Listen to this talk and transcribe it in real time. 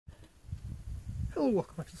Hello,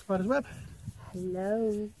 welcome back to Spider's Web.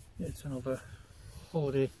 Hello. It's another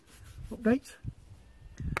holiday update.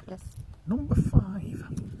 Yes. Number 5.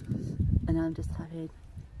 And I'm just having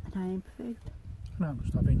an iron food. And I'm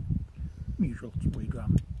just having my usual sweet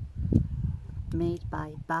ram. Made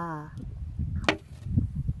by Bar.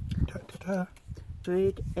 Ta-ta-ta.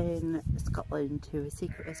 Brewed in Scotland to a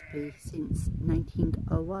secret recipe since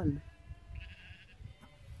 1901.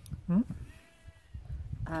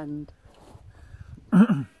 And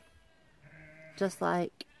just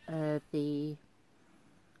like the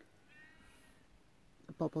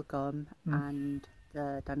bubblegum and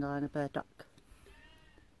the dandelion burdock,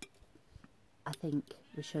 I think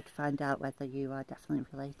we should find out whether you are definitely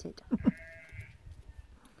related.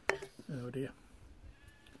 Oh dear.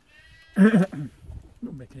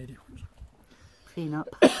 Not making any difference. Clean up.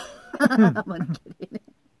 I'm only kidding.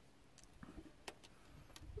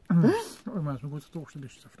 That reminds me, I'm going to wash the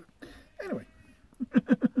dishes after. Anyway.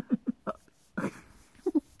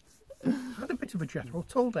 Had a bit of a general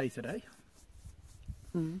toll day today.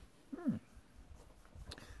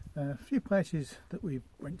 A few places that we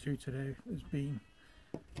went to today has been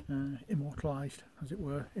immortalised, as it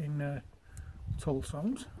were, in toll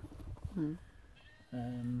songs.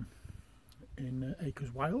 In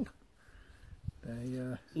Acres Wild, they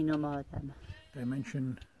You know more of them. they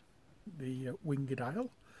mention the Winged Isle,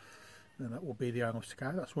 and that will be the Isle of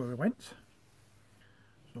Skye. That's where we went.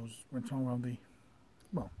 So went all around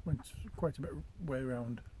went quite a bit way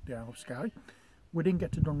around the Isle of Skye. We didn't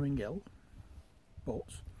get to Dunring Hill, but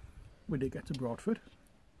we did get to Broadford.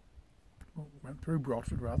 Well, we went through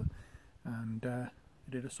Broadford rather, and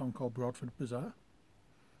we did a song called Broadford Bazaar.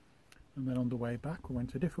 And then on the way back, we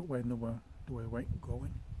went a different way than the way we were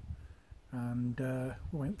going, and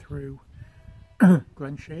we went through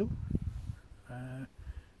Glenshiel,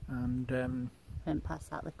 and Went past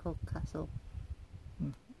that little castle.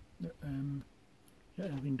 yeah,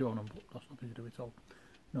 I've been doing them, but that's nothing to do with it all.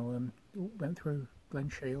 No, went through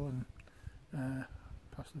Glenshiel and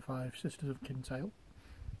past the Five Sisters of Kintail,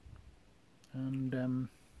 and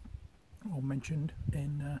all mentioned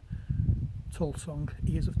in Tull song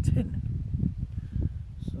Ears of Tin.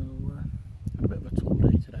 So had a bit of a toll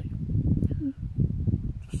day today.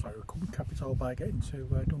 Just sorry we couldn't cap it all by getting to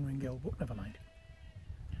Dunring Hill, but never mind.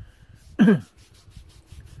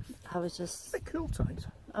 I was just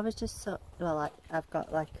so well. I've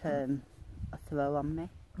got like a throw on me.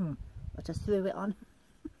 I just threw it on.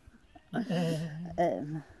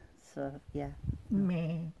 So yeah.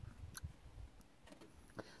 Meh.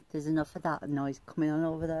 There's enough of that noise coming on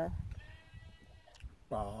over there.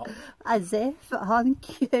 Bah. As if on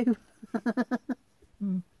cue.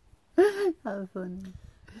 How funny.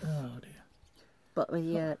 Oh dear. But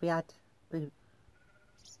we had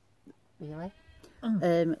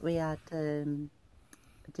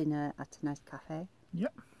dinner at a nice cafe.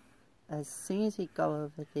 Yep. As soon as we go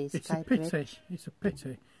over the It's Sky a pity. Bridge, It's a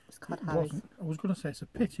pity. it's called It Harry's. wasn't. I was going to say it's a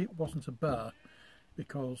pity it wasn't a bar,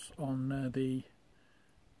 because on the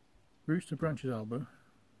Roots to Branches album,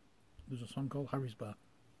 there's a song called Harry's Bar.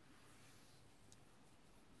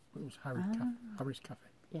 It was Harry's Cafe.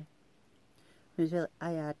 Yeah. It was really. I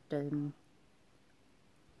had a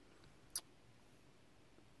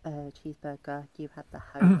cheeseburger. You had the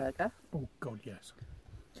Harry burger. Oh God, yes.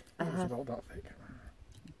 I It was have- about that thick.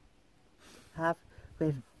 Have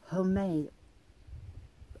with homemade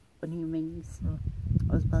onion rings.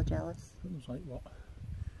 I was well jealous. It was like what?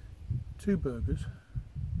 2 burgers.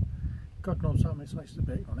 God knows how many slices of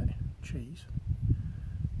bacon on it. Cheese.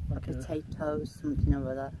 Like a, Potatoes, something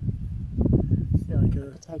or other. yeah, like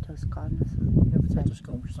a Potato scone or something. yeah, potato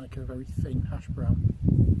scone, which is like a very thin hash brown.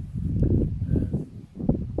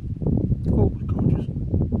 Oh, it was gorgeous.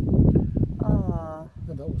 Oh,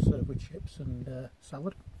 And that was served with chips and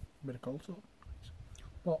salad, a bit of coleslaw.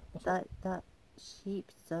 What? What's that? that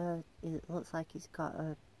sheep's it looks like it's got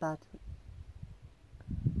a bad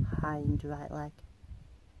hind right leg.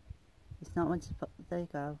 It's not one to put. There you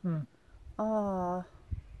go. Oh,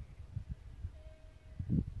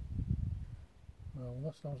 Well,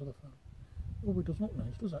 that sounds of the fun. Oh, it doesn't look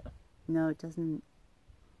nice, does it? no, it doesn't.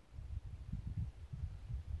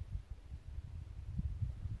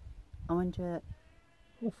 I wonder.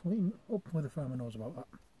 Hopefully the farmer knows about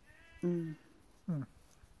that.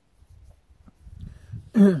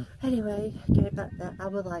 Anyway, get back there. I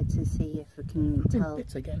would like to see if we can tell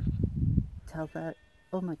Bits again. that.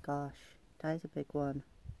 Oh my gosh, that is a big one,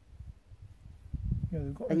 Yeah,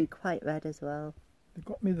 they've got and me. you're quite red as well. They've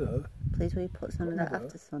got me there. Please, will you put some of Got me that there.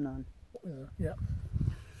 after sun on? Got me there. Yeah.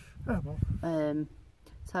 Oh well.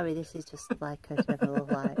 Sorry, this is just like a general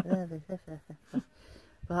like.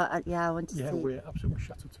 But yeah, I want to see. Yeah, we're absolutely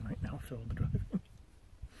shattered tonight now after all the driving.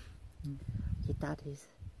 Your dad is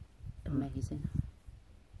amazing.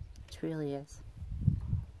 It really is.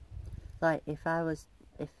 Like if I was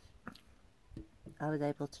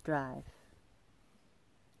able to drive,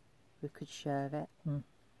 we could share it.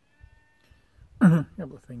 Yeah,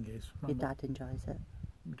 but the thing is, Your dad enjoys it.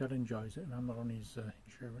 my dad enjoys it, and I'm not on his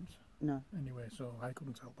insurance. No. Anyway, so I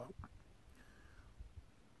couldn't help out.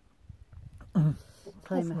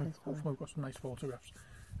 Hopefully we've got some nice photographs.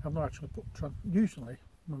 I've not actually put. Usually,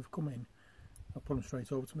 when we've come in, I put them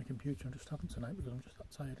straight over to my computer. I just haven't tonight because I'm just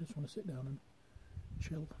that tired. I just want to sit down and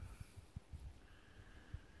chill.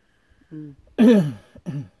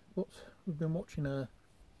 But we've been watching when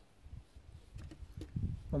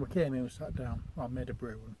we came in, we sat down. I made a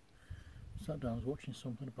brew and sat down. I was watching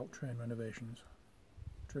something about train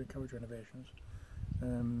carriage renovations,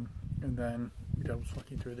 and then my dad was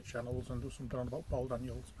flicking through the channels and there was something on about Paul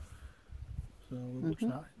Daniels. So we watched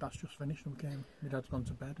that. That's just finished. And came. My dad's gone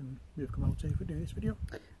to bed, and we've come out here to do this video.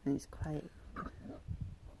 And it's quite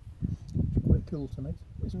cool tonight.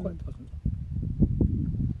 It's quite pleasant.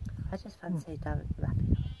 I just fancied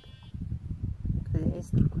wrapping up because it is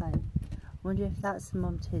quite. I wonder if that's the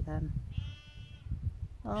mum to them.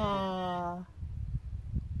 Oh.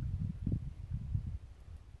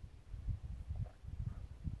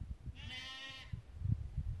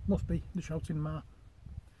 Must be the shouting Ma.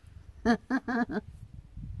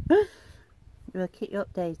 We'll keep you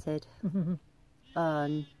updated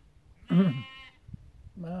on.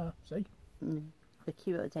 Ma, see? We'll keep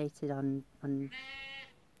you updated on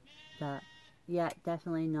that. Yeah,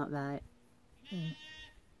 definitely not right.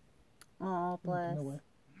 Oh, bless.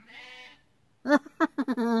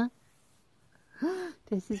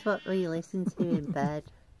 This is what we listen to in bed.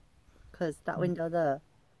 Because that window there,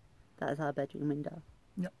 that is our bedroom window.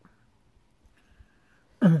 Yep.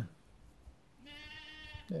 And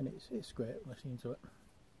it's great listening to it.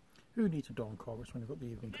 Who needs a dawn chorus when you've got the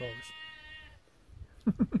evening chorus?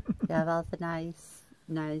 You have all the nice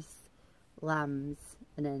lambs,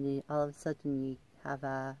 and then all of a sudden you have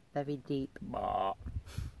a very deep. Bah.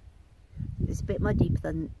 It's a bit more deep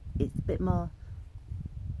than, it's a bit more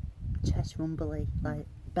chest rumbly, like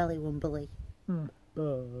belly rumbly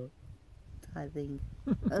type thing.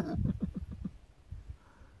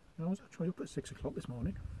 I was actually up at 6 o'clock this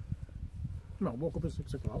morning. Well, woke up at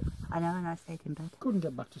 6 o'clock. I know, and I stayed in bed. Couldn't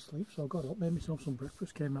get back to sleep, so I got up, made myself some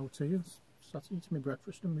breakfast, came out here and sat eating my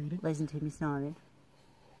breakfast and reading. Listen to me snoring.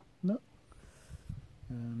 No.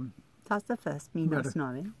 That's the first me not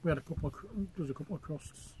snoring. We had a couple of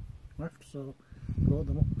crusts left, so brought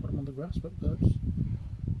them up, put them on the grass, but birds.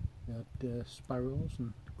 We had sparrows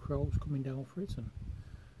and crows coming down for it, and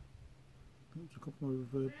there was a couple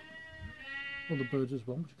of other birds as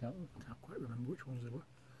well, which I can't quite remember which ones they were.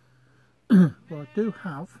 Well, I do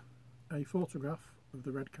have a photograph of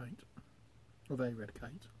the red kite,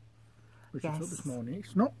 which I took this morning.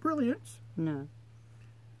 It's not brilliant. No.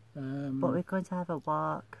 But we're going to have a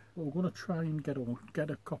walk. Well, we're going to try and get a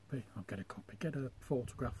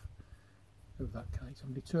photograph of that kite.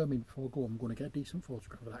 I'm determined before I go, I'm going to get a decent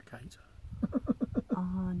photograph of that kite.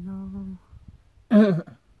 Oh no.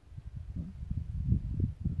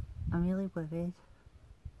 I'm really worried.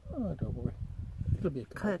 Oh, don't worry. It'll be a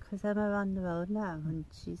kebab. Because Emma on the road now and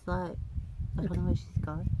she's like, I don't know where she's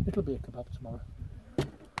gone. It'll be a kebab tomorrow.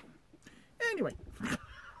 Anyway.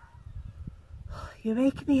 You're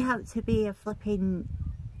making me out to be a flipping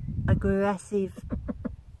aggressive.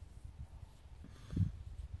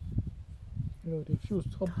 Oh dear, she was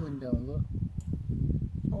toppling down there.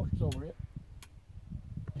 Oh, she's over here.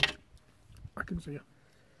 I can see her.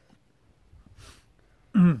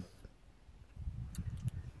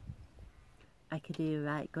 I could do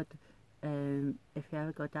right good, if you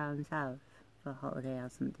ever go down south for a holiday or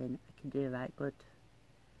something, I can do a right good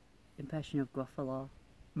impression of Gruffalo.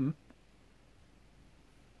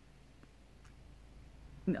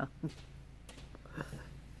 No.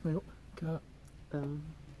 Yep, car.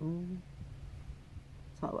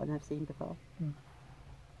 It's not one I've seen before.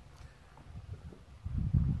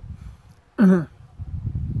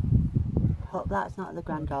 Hope that's not the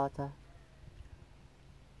granddaughter.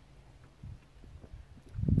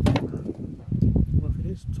 Well, if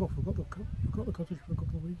it is, tough. We've got the cottage for a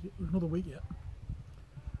couple of weeks, another week yet.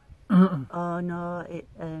 Oh no,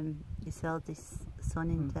 his eldest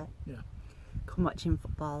son into yeah. Come watching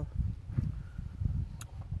football.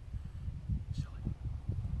 Silly.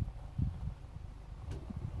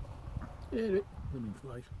 Yeah, living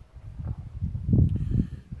flies.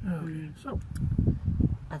 Okay, so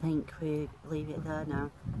I think we leave it there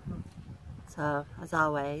now. So, as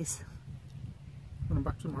always, when I'm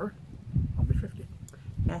back tomorrow, I'll be 50.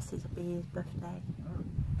 Yes, it'll be his birthday.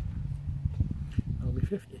 I'll be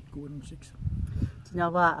 50, going on 6. Do you know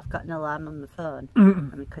what? I've got an alarm on the phone,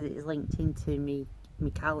 and because it's linked into me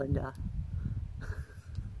calendar.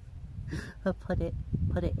 I put it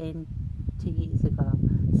in 2 years ago.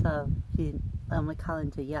 So on my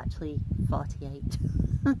calendar, you're actually 48,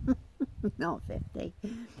 not 50.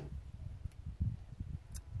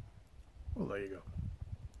 Well, there you go.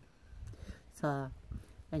 So,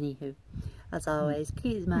 anywho, as always,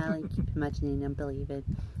 keep smiling, keep imagining and believing,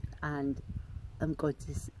 and I'm going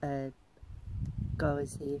to go and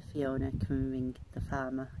see if Fiona can ring the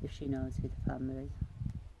farmer, if she knows who the farmer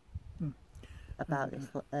is, about this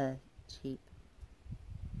sheep.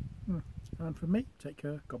 And from me, take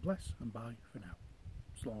care, God bless, and bye for now.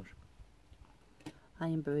 Slàinte. I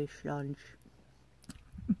am Bruce Slàinte.